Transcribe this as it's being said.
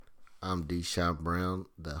I'm Deshaun Brown,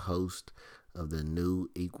 the host of the New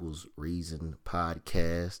Equals Reason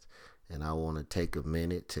podcast, and I want to take a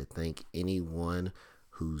minute to thank anyone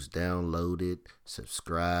who's downloaded,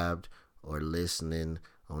 subscribed, or listening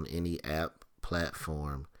on any app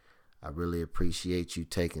platform. I really appreciate you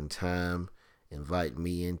taking time, invite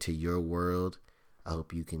me into your world. I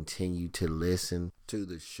hope you continue to listen to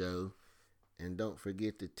the show. And don't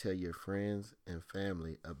forget to tell your friends and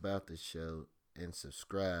family about the show and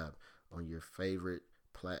subscribe on your favorite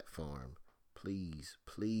platform. Please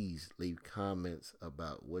leave comments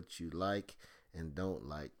about what you like and don't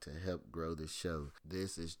like to help grow the show.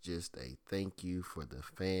 This is just a thank you for the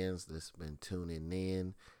fans that's been tuning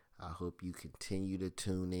in. I hope you continue to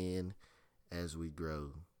tune in as we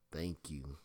grow. Thank you.